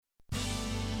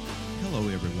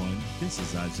Hello, everyone. This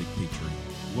is Isaac Petrie.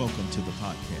 Welcome to the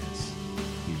podcast.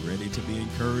 Be ready to be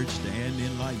encouraged and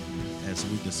enlightened as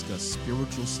we discuss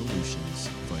spiritual solutions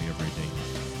for everyday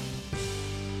life.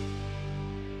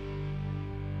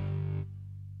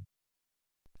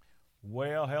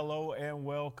 Well, hello and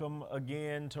welcome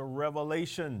again to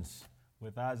Revelations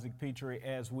with Isaac Petrie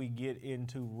as we get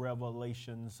into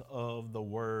revelations of the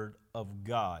Word of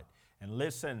God. And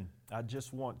listen, I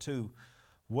just want to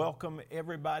welcome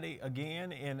everybody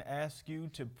again and ask you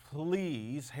to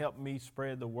please help me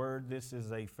spread the word. This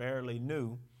is a fairly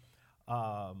new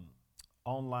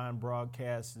online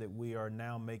broadcast that we are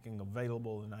now making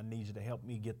available, and I need you to help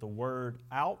me get the word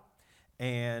out.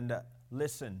 And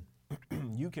listen,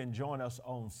 you can join us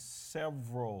on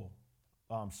several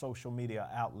social media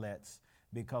outlets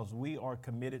because we are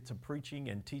committed to preaching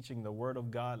and teaching the Word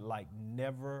of God like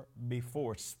never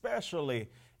before, especially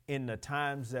in the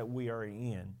times that we are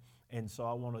in. And so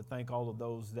I want to thank all of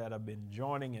those that have been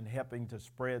joining and helping to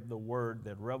spread the word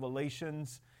that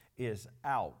Revelations is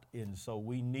out. And so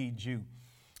we need you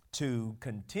to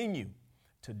continue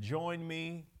to join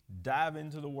me, dive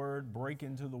into the word, break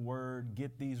into the word,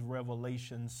 get these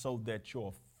revelations so that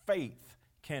your faith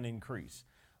can increase.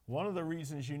 One of the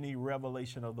reasons you need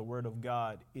revelation of the Word of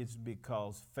God is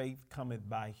because faith cometh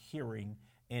by hearing,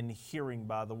 and hearing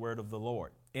by the word of the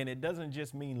Lord. And it doesn't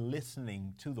just mean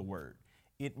listening to the word.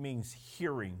 It means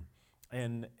hearing.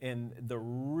 And the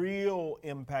real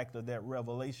impact of that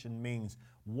revelation means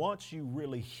once you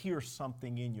really hear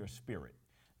something in your spirit,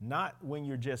 not when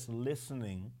you're just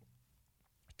listening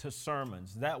to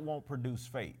sermons, that won't produce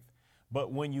faith.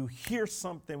 But when you hear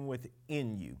something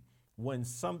within you, when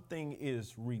something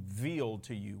is revealed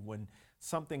to you, when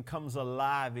something comes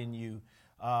alive in you,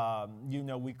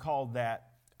 we call that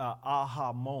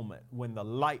aha moment, when the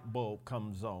light bulb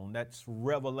comes on. That's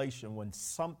revelation. When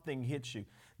something hits you,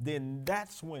 then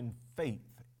that's when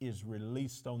faith is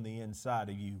released on the inside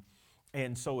of you.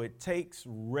 And so it takes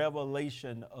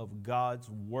revelation of God's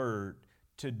word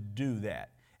to do that.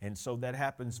 And so that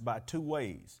happens by two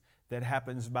ways. That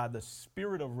happens by the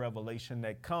spirit of revelation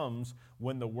that comes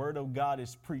when the word of God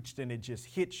is preached and it just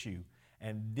hits you.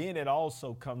 And then it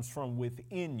also comes from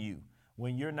within you.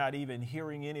 When you're not even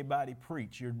hearing anybody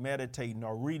preach, you're meditating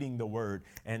or reading the word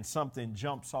and something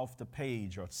jumps off the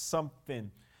page or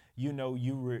something,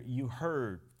 you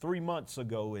heard 3 months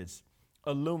ago is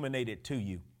illuminated to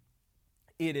you.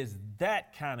 It is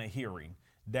that kind of hearing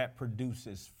that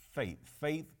produces faith.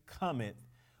 Faith cometh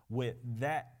with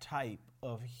that type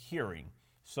of hearing.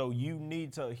 So you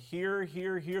need to hear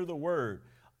the word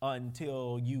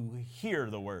until you hear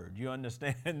the word. You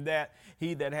understand that?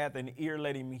 He that hath an ear,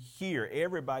 let him hear.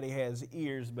 Everybody has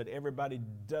ears, but everybody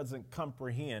doesn't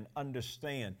comprehend,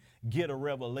 understand, get a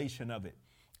revelation of it.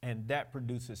 And that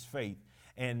produces faith.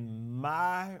 And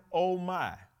my, oh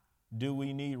my, do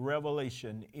we need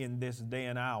revelation in this day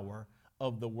and hour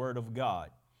of the Word of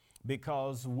God?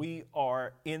 Because we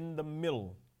are in the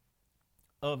middle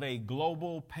of a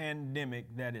global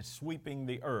pandemic that is sweeping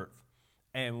the earth.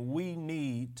 And we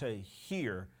need to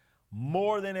hear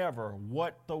more than ever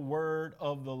what the word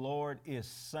of the Lord is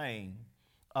saying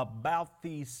about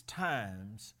these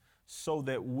times so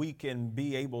that we can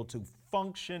be able to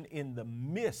function in the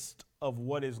midst of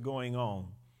what is going on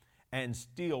and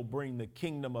still bring the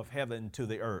kingdom of heaven to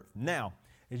the earth. Now,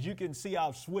 as you can see,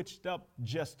 I've switched up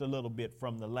just a little bit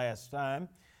from the last time,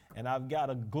 and I've got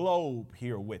a globe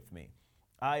here with me.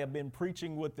 I have been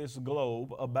preaching with this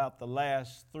globe about the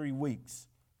last 3 weeks.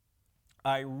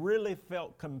 I really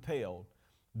felt compelled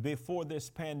before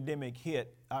this pandemic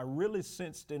hit. I really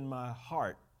sensed in my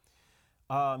heart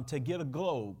to get a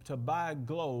globe, to buy a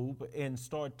globe and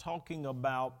start talking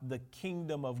about the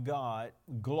kingdom of God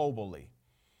globally.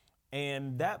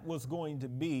 And that was going to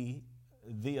be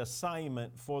the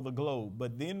assignment for the globe.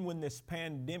 But then when this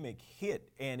pandemic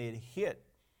hit, and it hit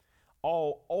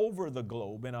all over the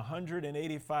globe, in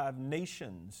 185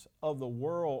 nations of the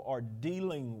world are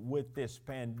dealing with this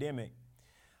pandemic,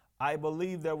 I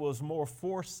believe there was more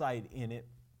foresight in it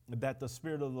that the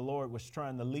Spirit of the Lord was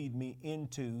trying to lead me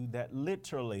into, that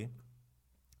literally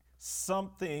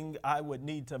something I would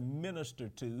need to minister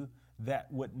to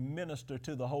that would minister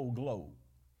to the whole globe,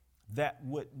 that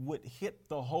would hit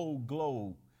the whole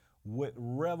globe with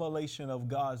revelation of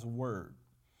God's word.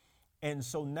 And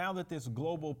so now that this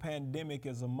global pandemic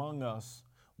is among us,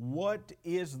 what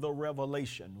is the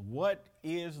revelation? What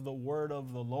is the word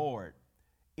of the Lord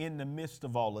in the midst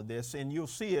of all of this? And you'll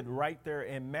see it right there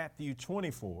in Matthew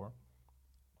 24,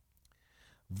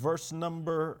 verse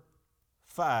number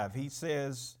 5. He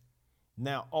says,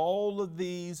 Now, all of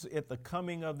these at the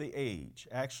coming of the age,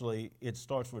 actually, it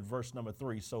starts with verse number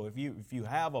 3. So if you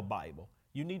have a Bible,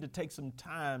 you need to take some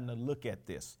time to look at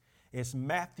this. It's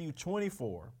Matthew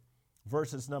 24,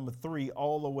 verses number 3,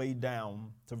 all the way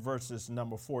down to verses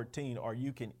number 14, or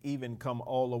you can even come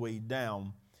all the way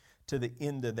down to the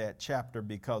end of that chapter,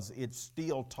 because it's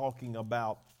still talking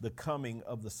about the coming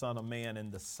of the Son of Man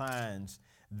and the signs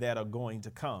that are going to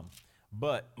come.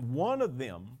 But one of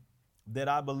them that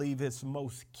I believe is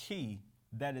most key,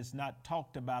 that is not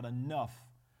talked about enough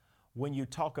when you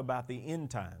talk about the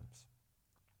end times.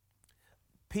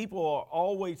 People are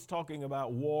always talking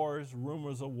about wars,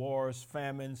 rumors of wars,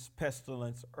 famines,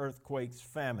 pestilence, earthquakes,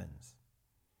 famines.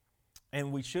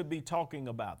 And we should be talking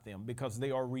about them because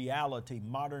they are reality,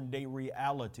 modern day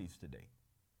realities today.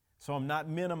 So I'm not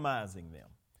minimizing them,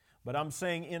 but I'm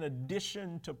saying in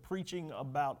addition to preaching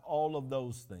about all of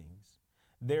those things,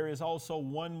 there is also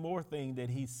one more thing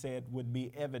that he said would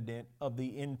be evident of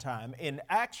the end time. And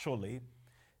actually,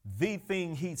 the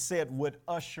thing he said would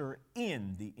usher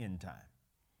in the end time.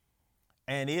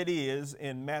 And it is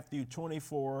in Matthew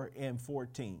 24 and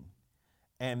 14.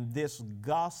 And this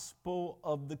gospel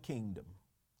of the kingdom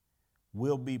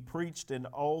will be preached in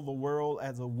all the world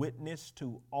as a witness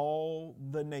to all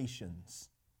the nations.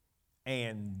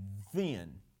 And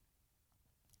then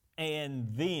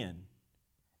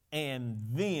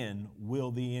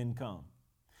will the end come.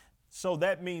 So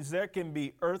that means there can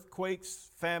be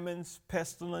earthquakes, famines,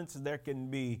 pestilence, there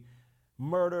can be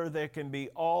murder, there can be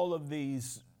all of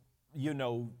these,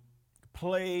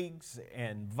 plagues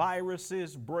and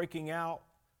viruses breaking out.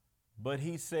 But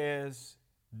he says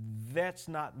that's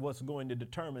not what's going to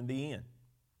determine the end.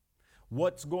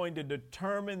 What's going to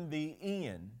determine the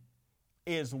end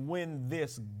is when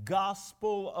this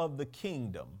gospel of the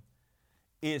kingdom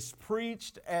is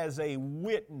preached as a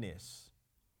witness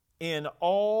in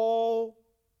all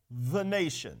the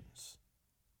nations,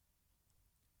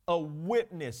 a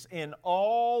witness in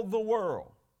all the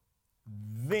world,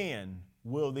 then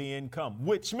will the end come.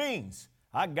 Which means,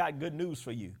 I got good news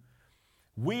for you.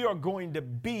 We are going to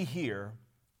be here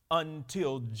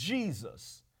until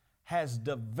Jesus has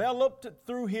developed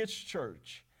through his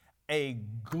church a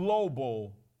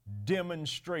global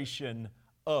demonstration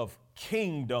of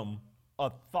kingdom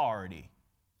authority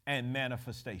and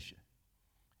manifestation.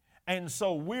 And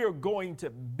so we're going to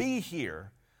be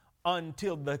here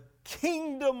until the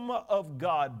kingdom of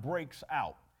God breaks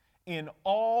out in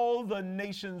all the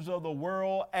nations of the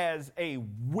world as a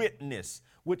witness,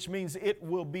 which means it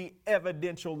will be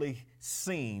evidentially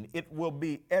seen. It will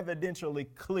be evidentially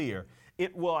clear.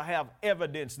 It will have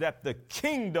evidence that the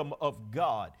kingdom of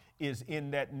God is in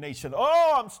that nation.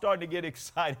 Oh, I'm starting to get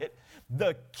excited.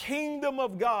 The kingdom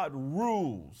of God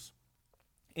rules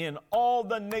in all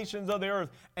the nations of the earth,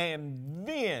 and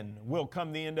then will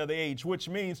come the end of the age, which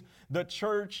means the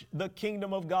church, the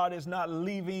kingdom of God is not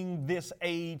leaving this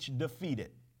age defeated.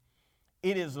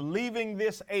 It is leaving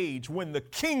this age when the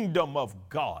kingdom of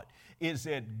God is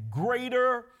at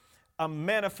greater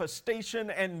manifestation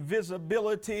and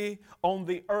visibility on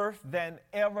the earth than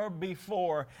ever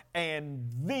before, and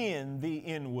then the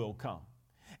end will come.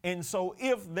 And so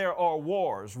if there are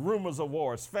wars, rumors of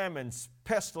wars, famines,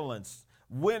 pestilence,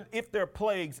 if there are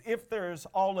plagues, if there's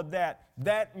all of that,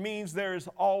 that means there's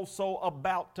also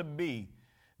about to be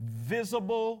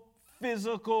visible,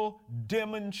 physical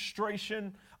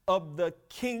demonstration of the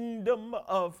kingdom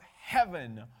of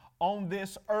heaven on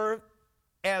this earth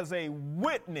as a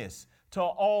witness to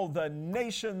all the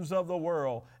nations of the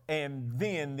world, and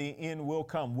then the end will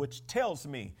come, which tells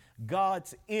me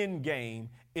God's end game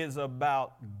is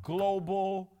about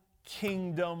global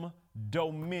kingdom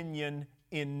dominion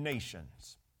in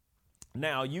nations.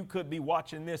 Now, you could be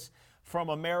watching this from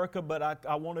America, but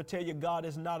I want to tell you, God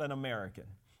is not an American.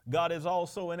 God is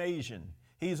also an Asian.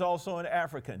 He's also an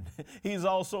African. He's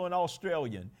also an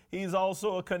Australian. He's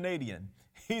also a Canadian.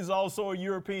 He's also a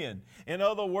European. In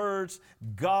other words,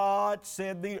 God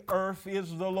said the earth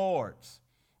is the Lord's,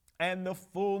 and the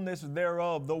fullness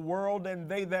thereof, the world and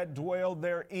they that dwell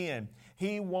therein.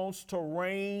 He wants to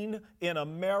reign in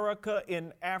America,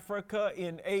 in Africa,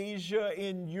 in Asia,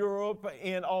 in Europe,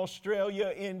 in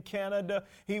Australia, in Canada.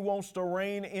 He wants to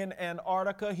reign in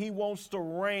Antarctica. He wants to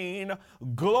reign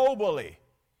globally.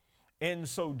 And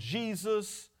so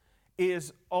Jesus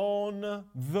is on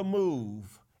the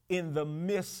move in the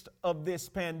midst of this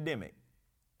pandemic.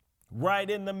 Right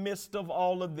in the midst of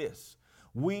all of this,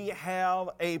 we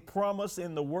have a promise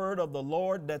in the word of the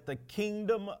Lord that the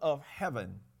kingdom of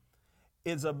heaven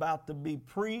is about to be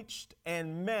preached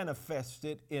and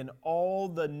manifested in all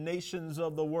the nations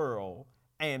of the world,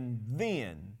 and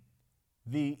then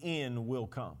the end will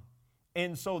come.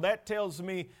 And so that tells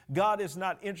me God is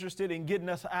not interested in getting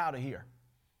us out of here.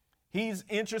 He's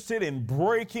interested in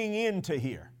breaking into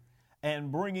here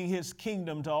and bringing his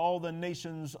kingdom to all the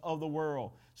nations of the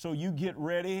world. So you get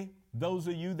ready, those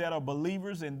of you that are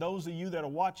believers and those of you that are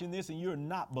watching this and you're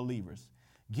not believers.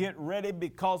 Get ready,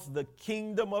 because the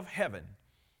kingdom of heaven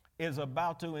is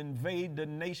about to invade the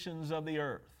nations of the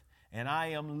earth. And I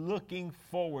am looking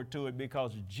forward to it,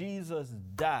 because Jesus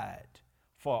died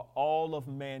for all of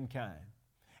mankind.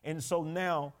 And so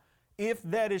now, if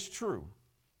that is true,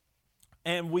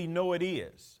 and we know it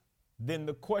is, then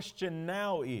the question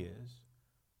now is,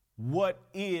 what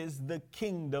is the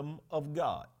kingdom of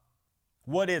God?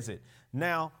 What is it?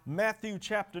 Now, Matthew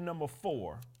chapter number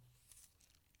 4,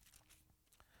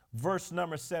 verse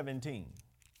number 17.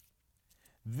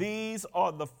 These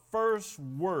are the first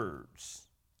words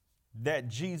that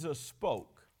Jesus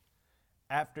spoke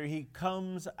after he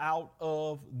comes out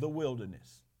of the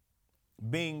wilderness,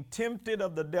 being tempted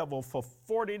of the devil for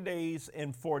 40 days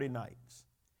and 40 nights.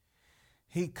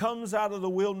 He comes out of the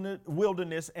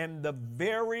wilderness, and the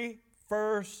very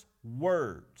first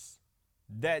words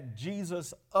that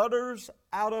Jesus utters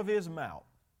out of his mouth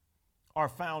are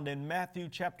found in Matthew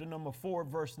chapter number 4,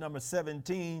 verse number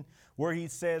 17, where he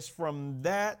says, "From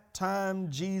that time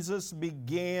Jesus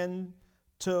began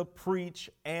to preach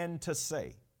and to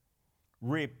say,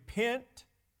 repent,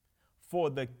 for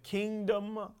the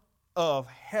kingdom of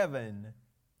heaven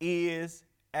is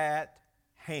at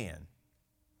hand."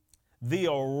 The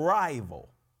arrival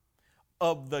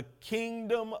of the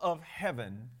kingdom of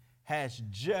heaven has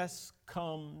just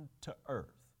come to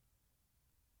earth.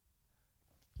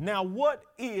 Now, what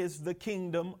is the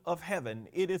kingdom of heaven?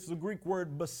 It is the Greek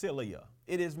word basileia.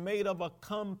 It is made of a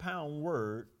compound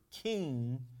word,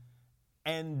 king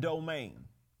and domain.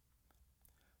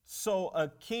 So a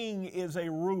king is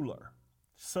a ruler,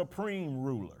 supreme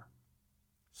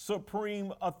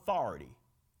authority.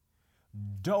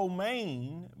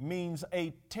 Domain means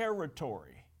a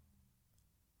territory.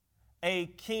 A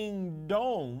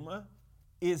kingdom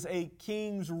is a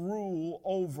king's rule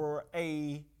over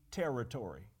a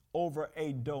territory, over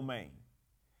a domain.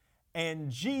 And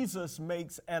Jesus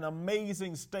makes an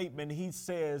amazing statement. He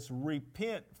says,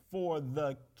 repent, for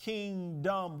the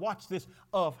kingdom, watch this,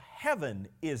 of heaven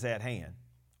is at hand.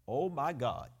 Oh my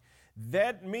God.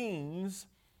 That means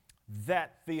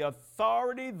that the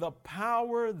authority, the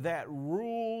power that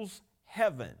rules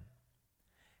heaven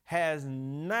has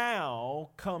now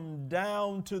come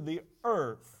down to the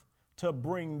earth to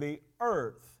bring the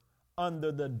earth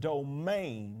under the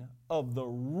domain of the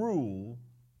rule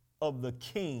of the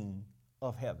King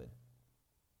of heaven.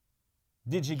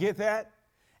 Did you get that?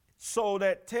 So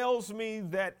that tells me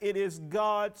that it is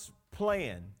God's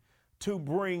plan to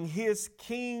bring his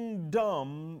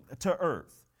kingdom to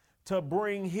earth, to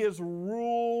bring his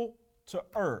rule to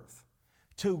earth,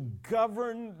 to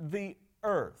govern the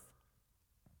earth,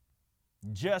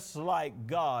 just like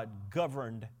God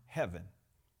governed heaven.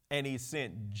 And he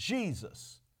sent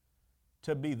Jesus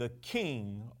to be the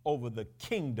king over the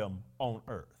kingdom on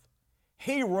earth.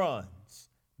 He runs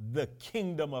the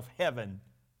kingdom of heaven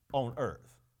on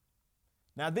earth.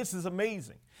 Now, this is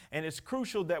amazing, and it's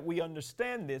crucial that we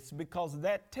understand this, because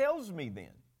that tells me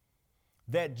then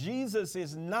that Jesus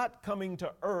is not coming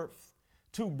to earth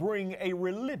to bring a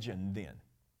religion then.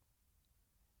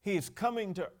 He is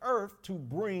coming to earth to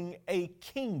bring a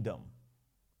kingdom.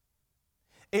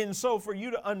 And so for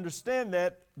you to understand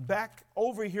that, back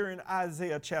over here in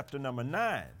Isaiah chapter number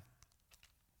 9,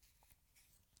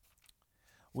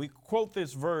 we quote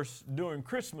this verse during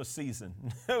Christmas season,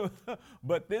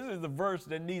 but this is the verse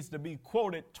that needs to be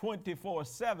quoted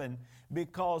 24/7,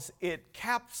 because it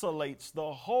encapsulates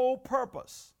the whole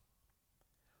purpose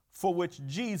for which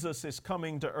Jesus is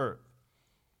coming to earth.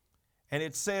 And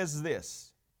it says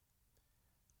this,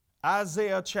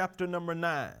 Isaiah chapter number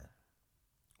 9,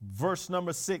 verse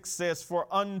number 6 says, "For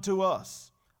unto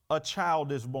us a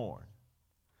child is born,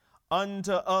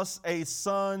 unto us a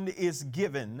son is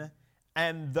given,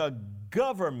 and the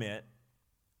government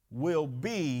will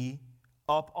be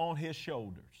up on his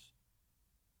shoulders."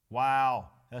 Wow,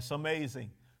 that's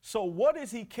amazing. So what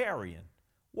is he carrying?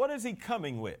 What is he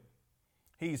coming with?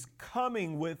 He's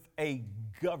coming with a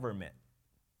government.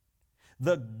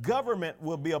 The government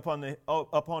will be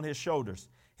upon his shoulders.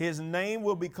 His name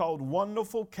will be called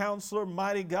Wonderful Counselor,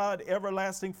 Mighty God,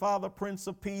 Everlasting Father, Prince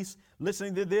of Peace.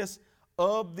 Listening to this,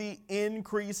 of the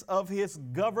increase of his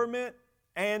government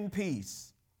and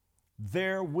peace,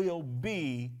 there will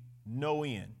be no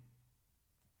end.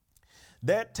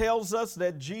 That tells us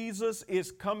that Jesus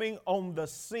is coming on the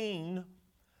scene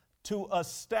to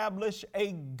establish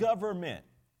a government,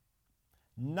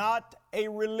 not a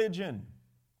religion,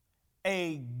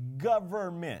 a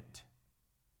government.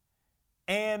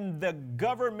 And the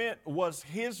government was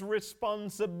his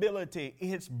responsibility,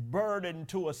 his burden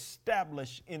to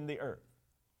establish in the earth.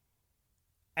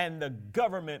 And the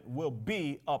government will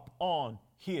be upon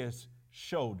his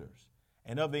shoulders.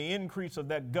 And of the increase of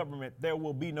that government, there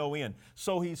will be no end.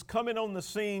 So he's coming on the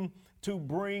scene to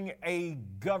bring a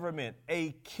government,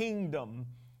 a kingdom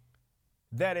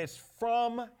that is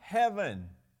from heaven,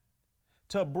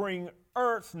 to bring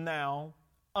earth now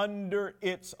under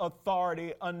its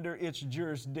authority, under its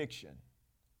jurisdiction.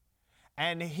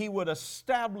 And he would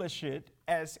establish it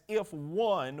as if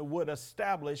one would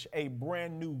establish a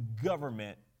brand new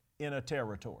government in a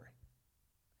territory.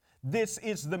 This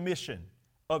is the mission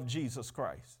of Jesus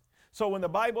Christ. So when the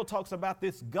Bible talks about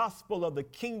this gospel of the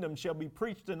kingdom shall be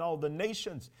preached in all the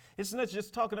nations, it's not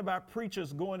just talking about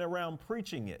preachers going around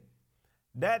preaching it.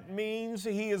 That means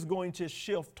he is going to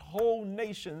shift whole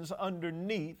nations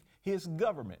underneath his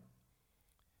government.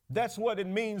 That's what it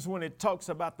means when it talks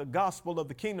about the gospel of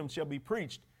the kingdom shall be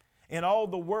preached in all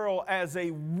the world as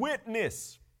a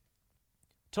witness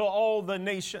to all the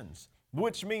nations,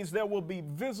 which means there will be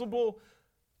visible,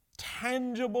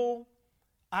 tangible,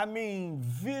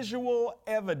 visual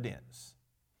evidence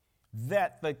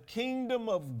that the kingdom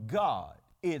of God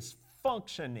is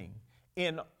functioning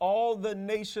in all the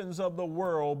nations of the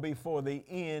world before the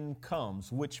end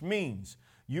comes, which means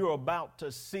you're about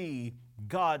to see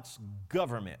God's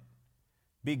government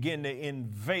begin to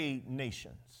invade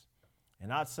nations.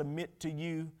 And I submit to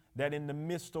you that in the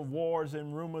midst of wars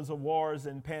and rumors of wars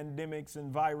and pandemics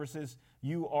and viruses,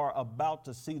 you are about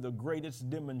to see the greatest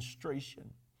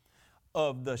demonstration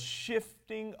of the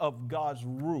shifting of God's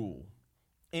rule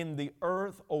in the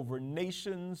earth over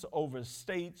nations, over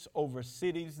states, over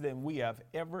cities than we have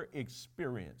ever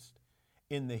experienced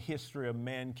in the history of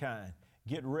mankind.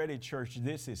 Get ready, church.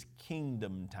 This is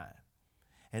kingdom time.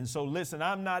 And so listen,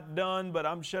 I'm not done, but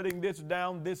I'm shutting this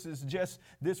down. This is just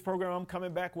this program. I'm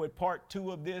coming back with part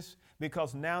 2 of this,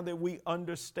 because now that we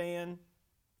understand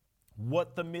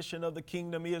what the mission of the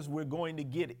kingdom is, we're going to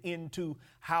get into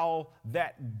how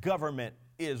that government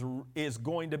is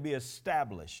going to be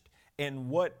established,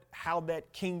 and how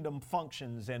that kingdom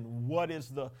functions, and what is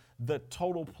the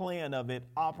total plan of it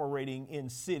operating in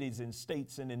cities and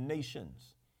states and in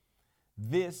nations.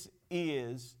 This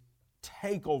is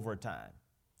takeover time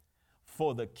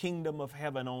for the kingdom of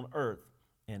heaven on earth.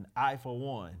 And I, for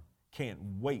one, can't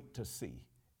wait to see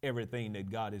everything that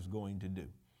God is going to do.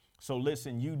 So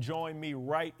listen, you join me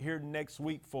right here next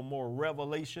week for more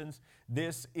revelations.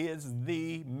 This is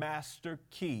the master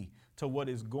key to what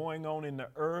is going on in the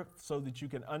earth, so that you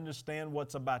can understand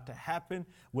what's about to happen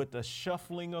with the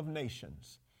shuffling of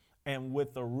nations and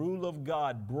with the rule of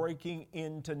God breaking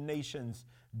into nations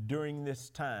during this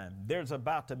time. There's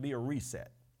about to be a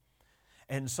reset.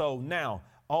 And so now,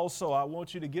 also, I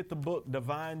want you to get the book,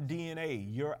 Divine DNA,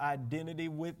 Your Identity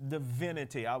with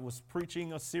Divinity. I was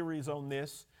preaching a series on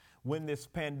this when this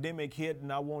pandemic hit,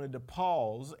 and I wanted to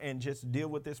pause and just deal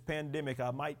with this pandemic.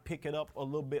 I might pick it up a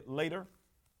little bit later,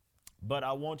 but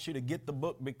I want you to get the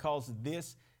book, because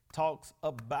this talks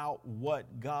about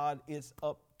what God is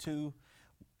up to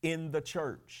in the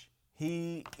church.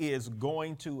 He is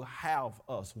going to have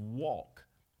us walk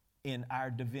in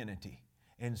our divinity.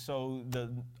 And so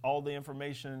all the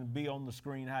information will be on the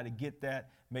screen, how to get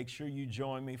that. Make sure you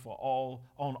join me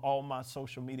on all my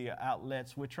social media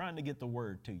outlets. We're trying to get the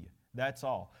word to you. That's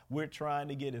all. We're trying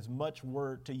to get as much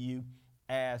word to you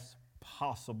as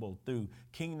possible through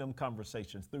Kingdom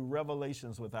Conversations, through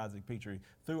Revelations with Isaac Petrie,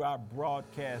 through our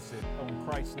broadcasts on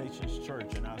Christ Nations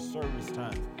Church and our service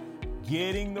times.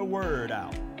 Getting the word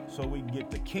out so we can get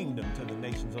the kingdom to the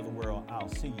nations of the world. I'll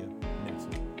see you